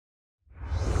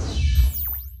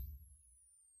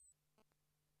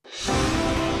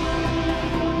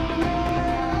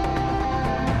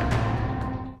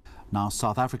Now,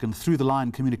 South African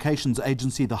through-the-line communications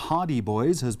agency The Hardy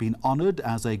Boys has been honoured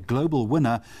as a global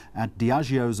winner at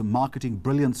Diageo's Marketing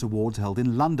Brilliance Awards held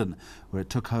in London, where it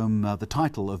took home the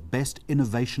title of Best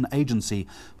Innovation Agency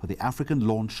for the African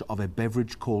launch of a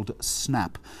beverage called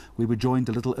SNAPP. We were joined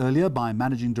a little earlier by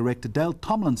Managing Director Dale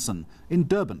Tomlinson in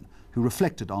Durban, who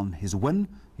reflected on his win,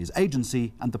 his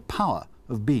agency and the power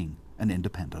of being an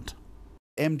independent.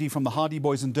 MD from the Hardy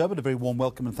Boys in Durban, a very warm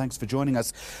welcome and thanks for joining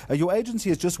us. Your agency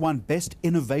has just won Best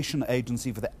Innovation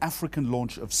Agency for the African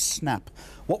launch of SNAPP.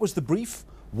 What was the brief?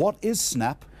 What is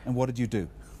SNAPP and what did you do?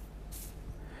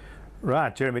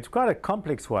 Right, Jeremy, it's quite a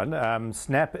complex one.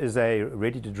 SNAPP is a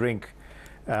ready-to-drink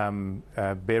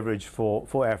beverage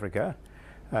for Africa.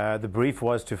 The brief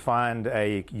was to find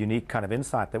a unique kind of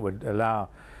insight that would allow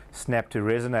SNAPP to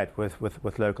resonate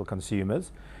with local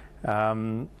consumers.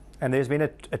 And there's been a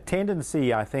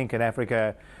tendency, I think, in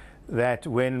Africa that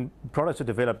when products are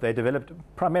developed, they're developed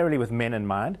primarily with men in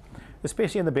mind,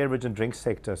 especially in the beverage and drink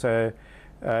sector. So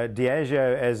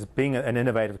Diageo, as being an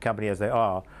innovative company as they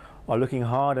are looking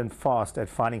hard and fast at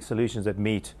finding solutions that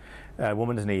meet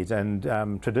women's needs. And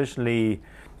traditionally,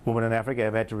 women in Africa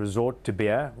have had to resort to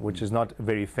beer, which is not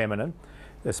very feminine,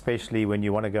 especially when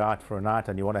you want to go out for a night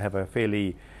and you want to have a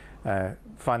fairly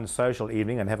fun social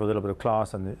evening and have a little bit of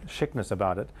class and chicness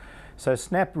about it. So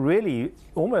SNAPP really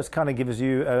almost kind of gives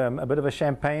you a bit of a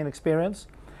champagne experience,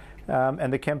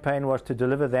 and the campaign was to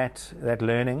deliver that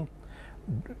learning,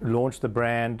 launch the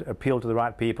brand, appeal to the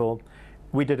right people.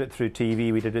 We did it through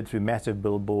TV, we did it through massive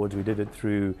billboards, we did it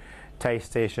through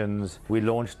taste sessions. We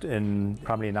launched in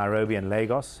primarily Nairobi and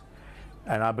Lagos,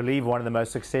 and I believe one of the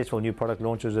most successful new product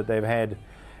launches that they've had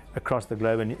across the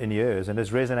globe in years, and it's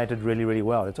resonated really, really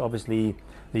well. It's obviously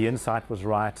the insight was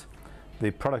right,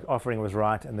 the product offering was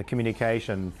right, and the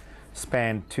communication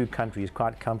spanned two countries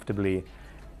quite comfortably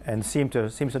and seems to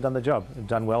have done the job,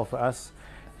 done well for us,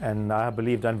 and I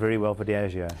believe done very well for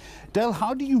Diageo. Dale,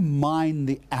 how do you mine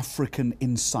the African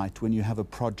insight when you have a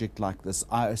project like this?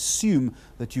 I assume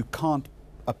that you can't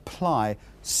apply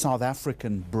South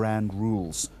African brand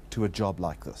rules to a job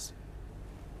like this.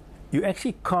 You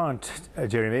actually can't,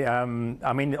 Jeremy.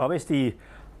 I mean, obviously,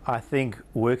 I think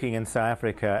working in South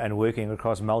Africa and working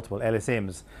across multiple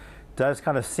LSMs does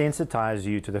kind of sensitize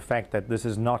you to the fact that this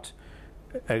is not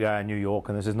New York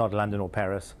and this is not London or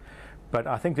Paris. But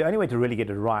I think the only way to really get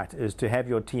it right is to have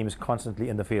your teams constantly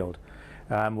in the field.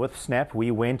 With SNAPP, we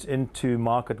went into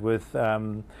market with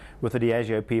the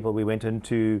Diageo people. We went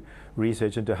into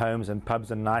research into homes and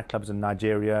pubs and nightclubs in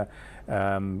Nigeria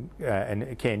and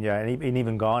Kenya and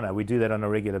even Ghana. We do that on a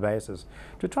regular basis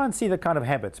to try and see the kind of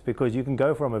habits, because you can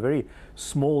go from a very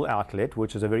small outlet,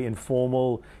 which is a very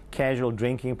informal, casual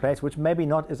drinking place, which maybe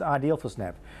not is ideal for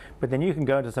SNAPP, but then you can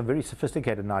go into some very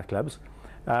sophisticated nightclubs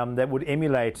that would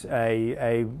emulate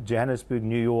a Johannesburg,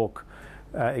 New York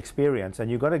experience, and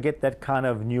you've got to get that kind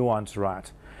of nuance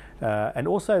right. And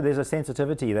also there's a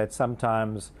sensitivity that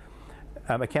sometimes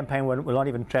a campaign will not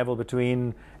even travel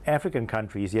between African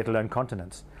countries, yet alone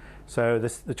continents. So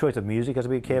the choice of music has to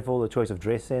be careful, the choice of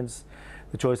dress sense,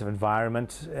 the choice of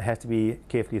environment has to be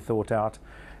carefully thought out.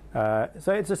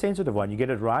 So it's a sensitive one. You get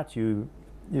it right, you're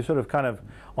sort of kind of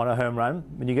on a home run.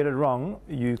 When you get it wrong,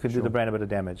 you can do the brand a bit of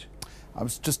damage. I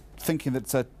was just thinking that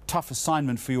it's a tough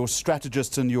assignment for your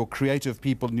strategists and your creative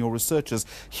people and your researchers.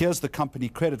 Here's the company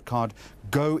credit card.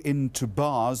 Go into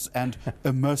bars and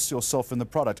immerse yourself in the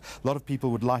product. A lot of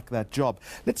people would like that job.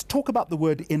 Let's talk about the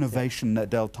word innovation,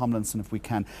 Dale Tomlinson, if we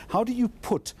can. How do you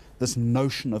put this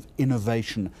notion of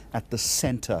innovation at the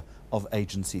center of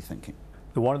agency thinking?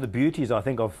 One of the beauties, I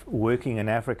think, of working in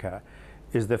Africa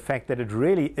is the fact that it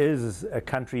really is a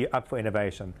country up for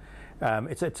innovation.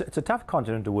 It's a tough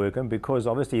continent to work in because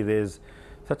obviously there's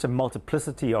such a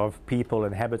multiplicity of people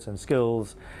and habits and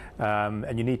skills,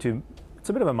 and you need to, it's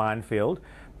a bit of a minefield,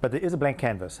 but there is a blank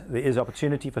canvas. There is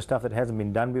opportunity for stuff that hasn't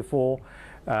been done before.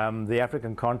 The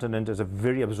African continent is a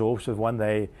very absorptive one.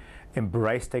 They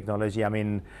embrace technology. I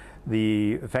mean,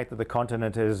 the fact that the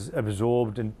continent is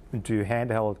absorbed into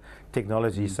handheld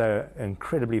technology so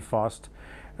incredibly fast.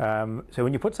 So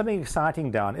when you put something exciting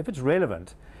down, if it's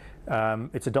relevant,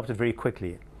 it's adopted very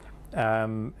quickly,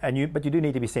 but you do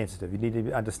need to be sensitive. You need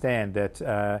to understand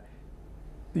that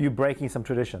you're breaking some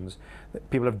traditions.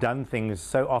 People have done things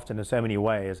so often in so many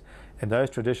ways, and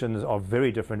those traditions are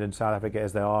very different in South Africa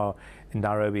as they are in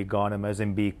Nairobi, Ghana,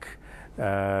 Mozambique,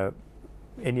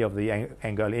 any of the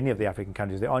Angola, any of the African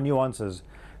countries. There are nuances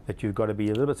that you've got to be a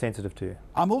little bit sensitive to.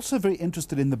 I'm also very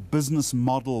interested in the business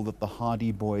model that the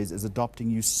Hardy Boys is adopting.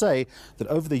 You say that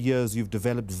over the years you've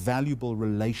developed valuable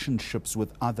relationships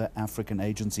with other African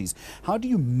agencies. How do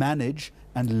you manage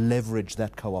and leverage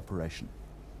that cooperation?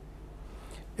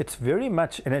 It's very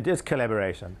much, and it is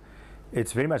collaboration.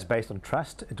 It's very much based on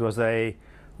trust. It was a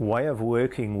way of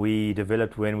working we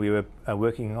developed when we were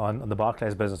working on the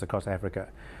Barclays business across Africa.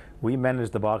 We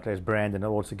managed the Barclays brand and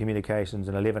also communications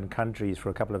in 11 countries for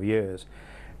a couple of years.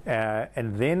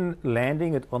 And then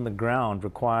landing it on the ground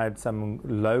required some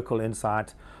local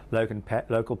insight,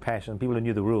 local passion, people who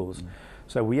knew the rules.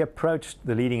 So we approached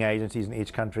the leading agencies in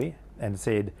each country and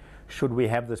said, should we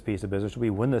have this piece of business? Should we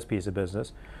win this piece of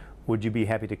business? Would you be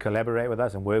happy to collaborate with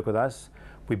us and work with us?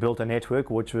 We built a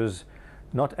network which was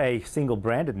not a single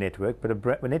branded network, but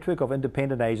a network of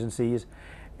independent agencies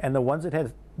and the ones that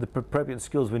had the appropriate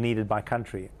skills we needed by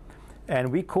country.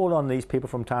 And we call on these people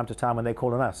from time to time when they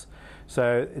call on us.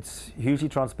 So it's hugely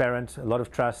transparent, a lot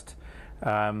of trust.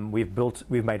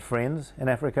 We've made friends in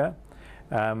Africa.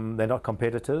 They're not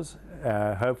competitors.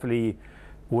 Hopefully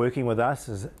working with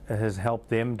us has helped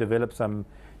them develop some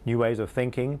new ways of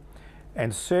thinking.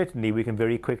 And certainly we can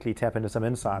very quickly tap into some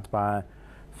insights by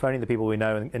phoning the people we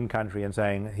know in country and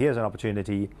saying, here's an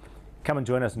opportunity, come and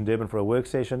join us in Durban for a work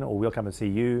session, or we'll come and see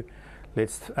you.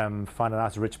 Let's find a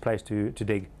nice rich place to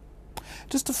dig.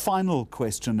 Just a final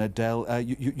question, Dale.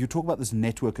 You talk about this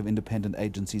network of independent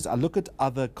agencies. I look at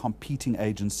other competing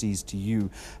agencies to you,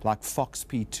 like Fox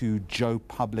P2, Joe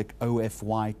Public,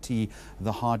 OFYT,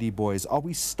 the Hardy Boys. Are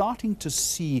we starting to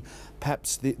see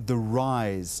perhaps the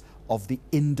rise of the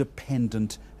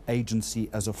independent agency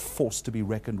as a force to be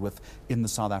reckoned with in the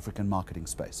South African marketing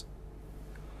space?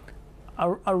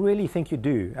 I really think you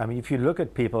do. I mean, if you look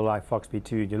at people like Fox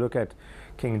P2, you look at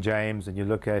King James, and you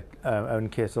look at Owen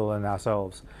Kessel and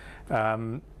ourselves,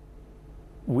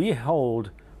 we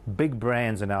hold big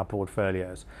brands in our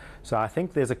portfolios. So I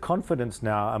think there's a confidence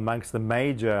now amongst the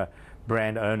major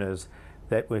brand owners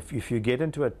that if you get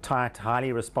into a tight,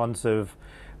 highly responsive,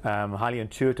 highly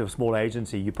intuitive small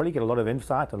agency, you probably get a lot of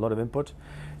insight, a lot of input,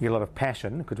 you get a lot of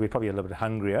passion, because we're probably a little bit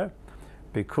hungrier,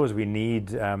 because we need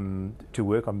to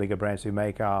work on bigger brands to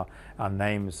make our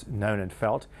names known and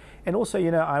felt. And also,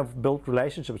 you know, I've built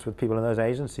relationships with people in those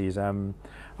agencies.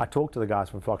 I talk to the guys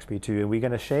from Fox P2, and we're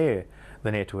going to share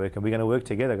the network, and we're going to work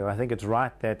together, because I think it's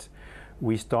right that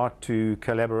we start to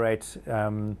collaborate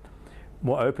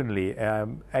more openly.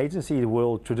 Agency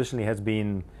world traditionally has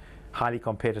been highly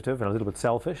competitive and a little bit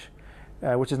selfish,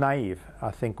 which is naive.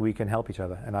 I think we can help each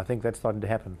other, and I think that's starting to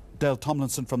happen. Dale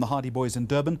Tomlinson from the Hardy Boys in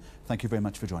Durban, thank you very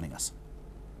much for joining us.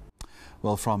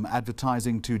 Well, from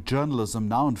advertising to journalism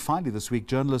now, and finally this week,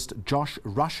 journalist Josh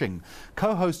Rushing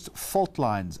co-hosts Fault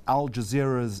Lines, Al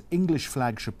Jazeera's English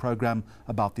flagship program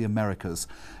about the Americas.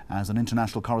 As an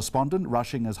international correspondent,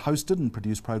 Rushing has hosted and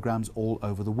produced programs all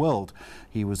over the world.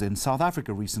 He was in South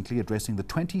Africa recently addressing the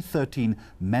 2013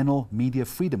 Menell Media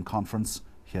Freedom Conference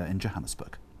here in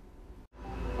Johannesburg.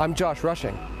 I'm Josh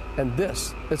Rushing, and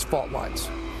this is Fault Lines.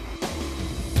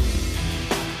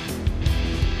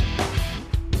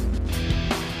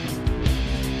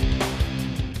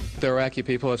 The Iraqi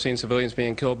people have seen civilians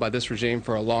being killed by this regime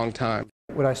for a long time.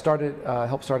 When I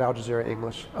helped start Al Jazeera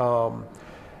English,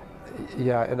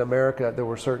 in America there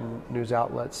were certain news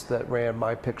outlets that ran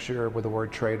my picture with the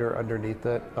word traitor underneath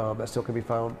it. That still can be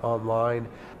found online.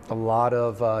 A lot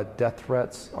of death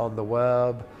threats on the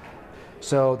web.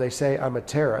 So they say I'm a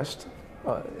terrorist,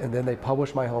 and then they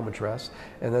publish my home address,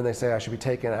 and then they say I should be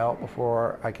taken out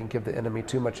before I can give the enemy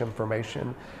too much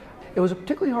information. It was a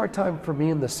particularly hard time for me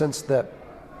in the sense that,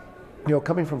 you know,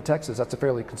 coming from Texas, that's a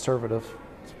very conservative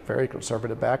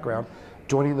background.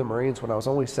 Joining the Marines when I was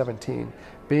only 17,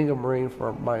 being a Marine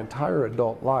for my entire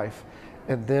adult life,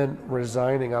 and then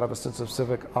resigning out of a sense of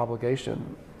civic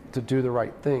obligation to do the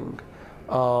right thing,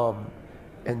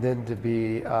 and then to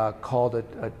be called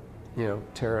a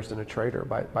terrorist and a traitor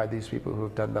by these people who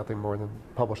have done nothing more than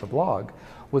publish a blog,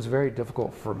 was very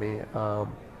difficult for me.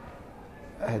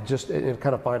 Just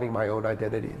kind of finding my own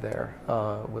identity there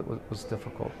was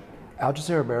difficult. Al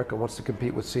Jazeera America wants to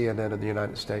compete with CNN in the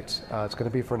United States. It's going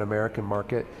to be for an American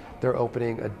market. They're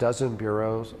opening a dozen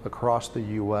bureaus across the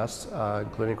U.S.,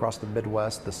 including across the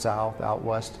Midwest, the South, out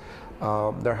West.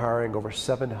 They're hiring over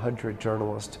 700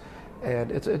 journalists.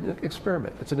 And it's an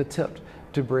experiment. It's an attempt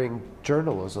to bring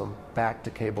journalism back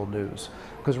to cable news.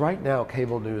 Because right now,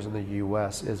 cable news in the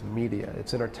U.S. is media,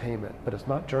 it's entertainment, but it's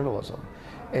not journalism.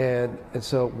 And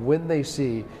so when they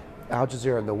see Al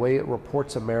Jazeera and the way it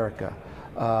reports America,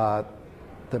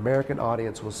 the American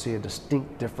audience will see a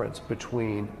distinct difference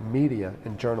between media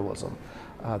and journalism.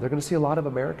 They're going to see a lot of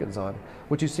Americans on.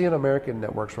 What you see on American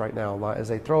networks right now is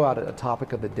they throw out a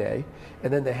topic of the day,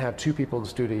 and then they have two people in the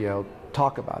studio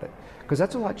talk about it. Because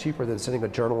that's a lot cheaper than sending a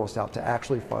journalist out to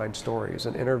actually find stories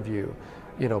and interview,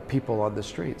 people on the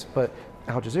streets. But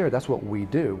Al Jazeera, that's what we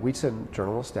do. We send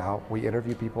journalists out, we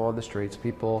interview people on the streets,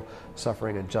 people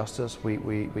suffering injustice,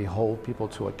 we hold people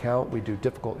to account, we do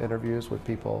difficult interviews with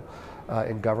people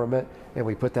in government, and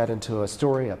we put that into a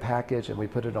story, a package, and we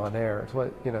put it on air. It's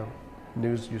what, you know,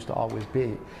 news used to always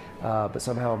be, but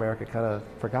somehow America kind of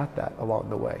forgot that along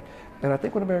the way. And I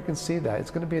think when Americans see that, it's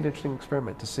going to be an interesting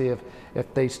experiment to see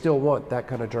if they still want that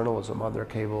kind of journalism on their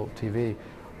cable TV,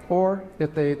 or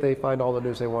if they find all the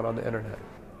news they want on the internet.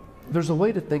 There's a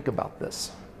way to think about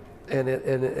this,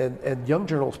 and young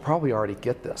journalists probably already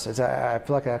get this. I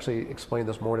feel like I actually explain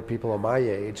this more to people of my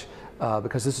age,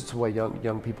 because this is the way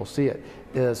young people see it,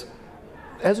 is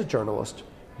as a journalist,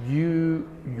 you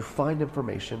find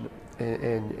information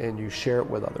and you share it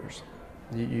with others.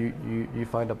 You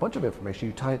find a bunch of information,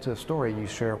 you tie it to a story, and you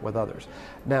share it with others.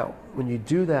 Now, when you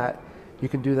do that, you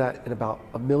can do that in about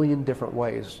 1 million different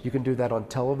ways. You can do that on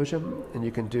television, and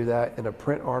you can do that in a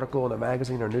print article in a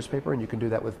magazine or newspaper, and you can do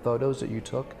that with photos that you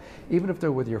took. Even if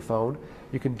they're with your phone,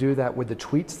 you can do that with the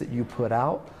tweets that you put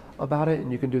out about it,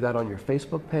 and you can do that on your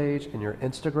Facebook page and your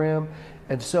Instagram.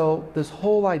 And so this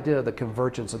whole idea of the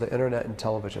convergence of the internet and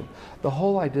television, the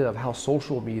whole idea of how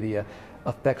social media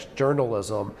affects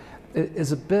journalism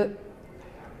is a bit,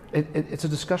 it's a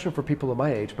discussion for people of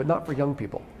my age, but not for young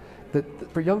people.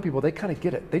 For young people, they kind of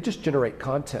get it. They just generate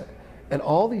content. And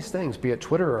all these things, be it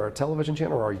Twitter or a television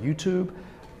channel or YouTube,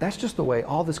 that's just the way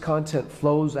all this content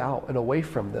flows out and away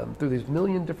from them through these 1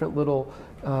 million different little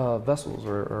vessels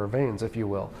or veins, if you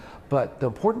will. But the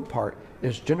important part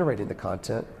is generating the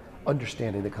content,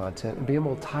 understanding the content, and being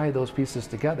able to tie those pieces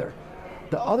together.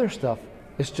 The other stuff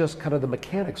is just kind of the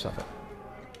mechanics of it.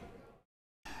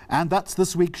 And that's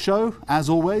this week's show. As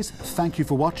always, thank you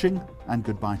for watching, and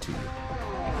goodbye to you.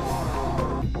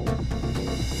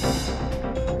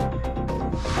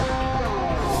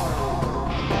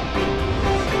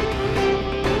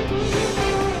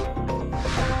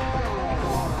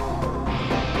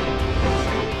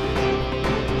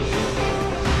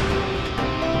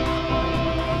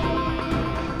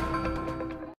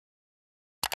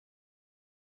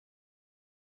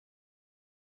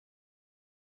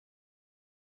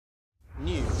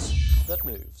 News that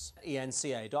moves.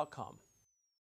 ENCA.com.